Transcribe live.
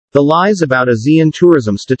The lies about Asean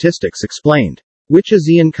tourism statistics explained. Which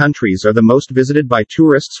Asean countries are the most visited by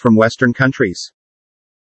tourists from Western countries?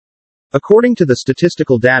 According to the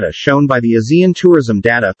statistical data shown by the Asean tourism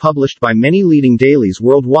data published by many leading dailies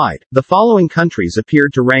worldwide, the following countries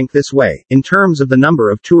appeared to rank this way, in terms of the number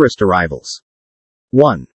of tourist arrivals.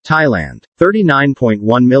 1. Thailand,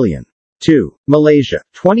 39.1 million. 2. Malaysia,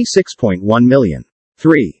 26.1 million.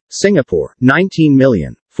 3. Singapore, 19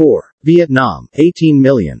 million. 4. Vietnam, 18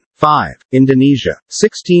 million. 5. Indonesia,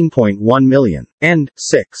 16.1 million. And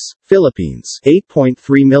 6. Philippines,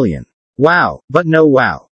 8.3 million. Wow, but no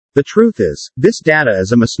wow. The truth is, this data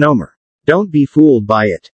is a misnomer. Don't be fooled by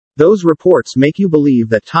it. Those reports make you believe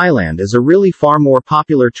that Thailand is a really far more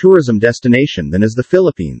popular tourism destination than is the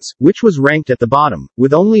Philippines, which was ranked at the bottom,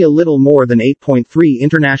 with only a little more than 8.3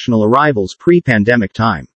 international arrivals pre-pandemic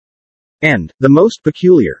time. And, the most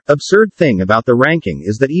peculiar, absurd thing about the ranking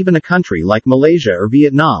is that even a country like Malaysia or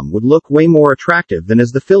Vietnam would look way more attractive than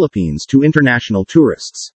is the Philippines to international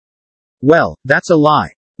tourists. Well, that's a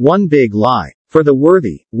lie. One big lie. For the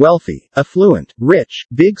worthy, wealthy, affluent, rich,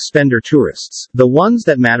 big spender tourists, the ones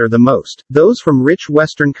that matter the most, those from rich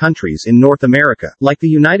Western countries in North America, like the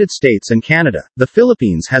United States and Canada, the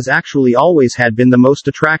Philippines has actually always had been the most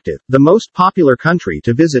attractive, the most popular country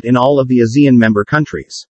to visit in all of the ASEAN member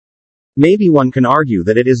countries. Maybe one can argue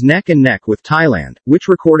that it is neck and neck with Thailand, which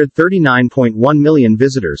recorded 39.1 million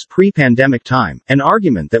visitors pre-pandemic time, an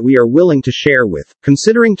argument that we are willing to share with,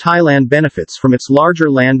 considering Thailand benefits from its larger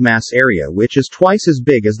landmass area which is twice as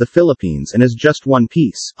big as the Philippines and is just one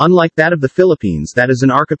piece, unlike that of the Philippines that is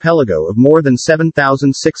an archipelago of more than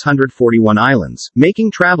 7,641 islands,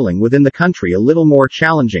 making traveling within the country a little more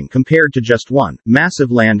challenging compared to just one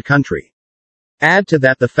massive land country. Add to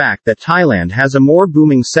that the fact that Thailand has a more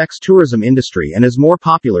booming sex tourism industry and is more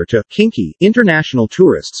popular to kinky international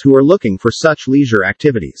tourists who are looking for such leisure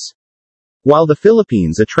activities. While the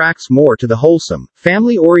Philippines attracts more to the wholesome,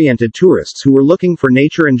 family-oriented tourists who are looking for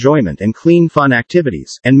nature enjoyment and clean fun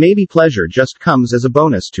activities, and maybe pleasure just comes as a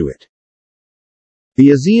bonus to it.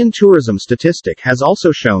 The ASEAN tourism statistic has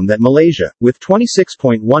also shown that Malaysia, with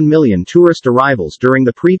 26.1 million tourist arrivals during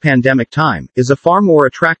the pre-pandemic time, is a far more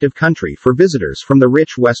attractive country for visitors from the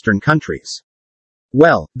rich Western countries.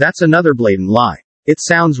 Well, that's another blatant lie. It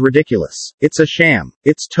sounds ridiculous. It's a sham.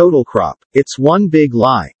 It's total crap. It's one big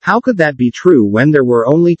lie. How could that be true when there were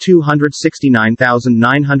only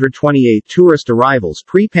 269,928 tourist arrivals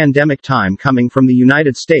pre-pandemic time coming from the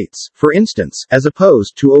United States, for instance, as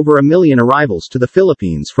opposed to over 1 million arrivals to the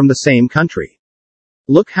Philippines from the same country?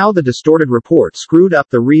 Look how the distorted report screwed up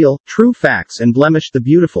the real, true facts and blemished the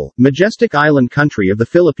beautiful, majestic island country of the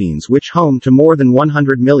Philippines, which home to more than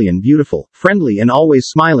 100 million beautiful, friendly and always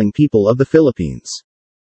smiling people of the Philippines.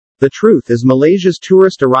 The truth is Malaysia's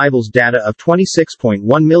tourist arrivals data of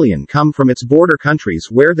 26.1 million come from its border countries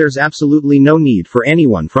where there's absolutely no need for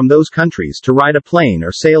anyone from those countries to ride a plane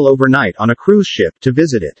or sail overnight on a cruise ship to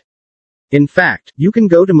visit it. In fact, you can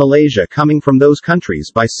go to Malaysia coming from those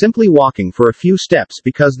countries by simply walking for a few steps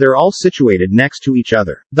because they're all situated next to each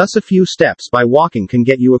other. Thus a few steps by walking can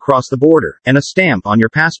get you across the border, and a stamp on your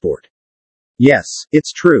passport. Yes,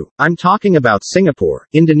 it's true. I'm talking about Singapore,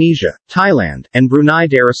 Indonesia, Thailand, and Brunei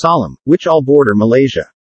Darussalam, which all border Malaysia.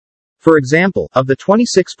 For example, of the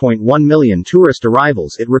 26.1 million tourist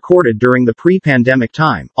arrivals it recorded during the pre-pandemic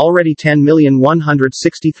time, already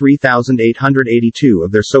 10,163,882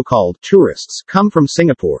 of their so-called tourists come from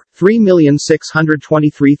Singapore,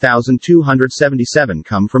 3,623,277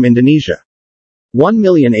 come from Indonesia,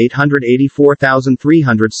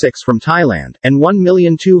 1,884,306 from Thailand, and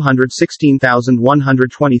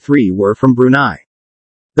 1,216,123 were from Brunei.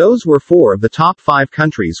 Those were 4 of the top 5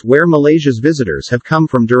 countries where Malaysia's visitors have come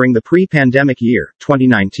from during the pre-pandemic year,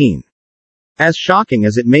 2019. As shocking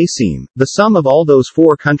as it may seem, the sum of all those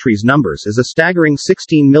 4 countries' numbers is a staggering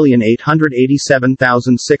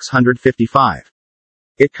 16,887,655.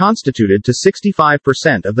 It constituted to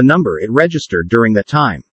 65% of the number it registered during that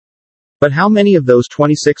time. But how many of those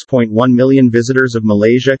 26.1 million visitors of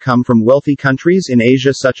Malaysia come from wealthy countries in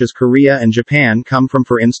Asia such as Korea and Japan come from,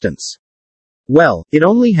 for instance? Well, it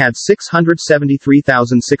only had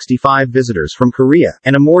 673,065 visitors from Korea,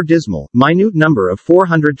 and a more dismal, minute number of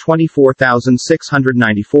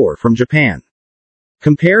 424,694 from Japan.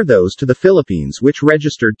 Compare those to the Philippines, which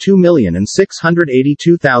registered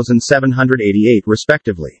 2,682,788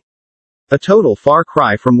 respectively. A total far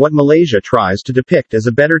cry from what Malaysia tries to depict as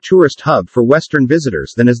a better tourist hub for Western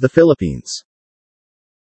visitors than is the Philippines.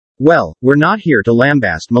 Well, we're not here to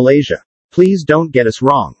lambaste Malaysia. Please don't get us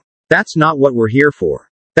wrong. That's not what we're here for.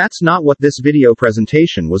 That's not what this video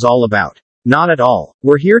presentation was all about. Not at all.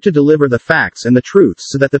 We're here to deliver the facts and the truths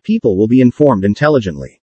so that the people will be informed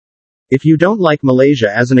intelligently. If you don't like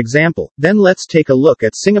Malaysia as an example, then let's take a look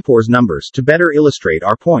at Singapore's numbers to better illustrate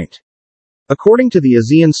our point. According to the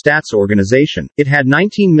ASEAN Stats Organization, it had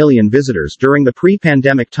 19 million visitors during the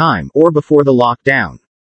pre-pandemic time or before the lockdown.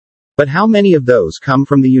 But how many of those come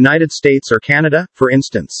from the United States or Canada, for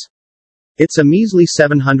instance? It's a measly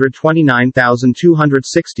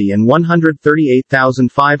 729,260 and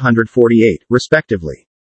 138,548, respectively.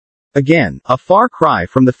 Again, a far cry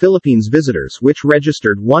from the Philippines visitors, which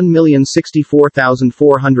registered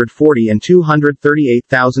 1,064,440 and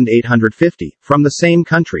 238,850, from the same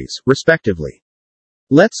countries, respectively.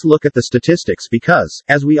 Let's look at the statistics because,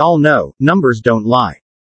 as we all know, numbers don't lie.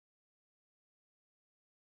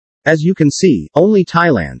 As you can see, only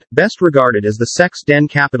Thailand, best regarded as the sex den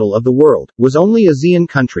capital of the world, was only an ASEAN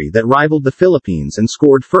country that rivaled the Philippines and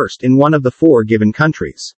scored first in one of the 4 given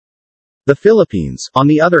countries. The Philippines, on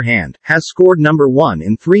the other hand, has scored number 1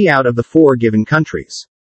 in 3 out of the 4 given countries,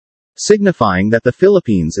 signifying that the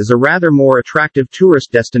Philippines is a rather more attractive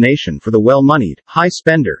tourist destination for the well-moneyed,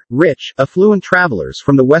 high-spender, rich, affluent travelers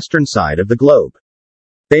from the western side of the globe.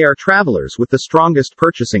 They are travelers with the strongest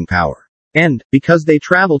purchasing power. And, because they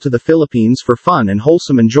travel to the Philippines for fun and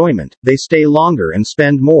wholesome enjoyment, they stay longer and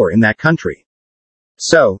spend more in that country.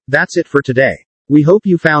 So, that's it for today. We hope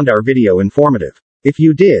you found our video informative. If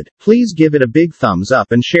you did, please give it a big thumbs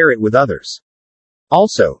up and share it with others.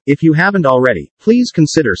 Also, if you haven't already, please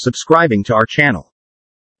consider subscribing to our channel.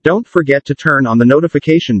 Don't forget to turn on the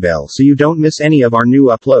notification bell so you don't miss any of our new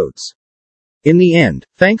uploads. In the end,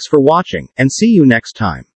 thanks for watching, and see you next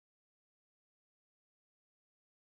time.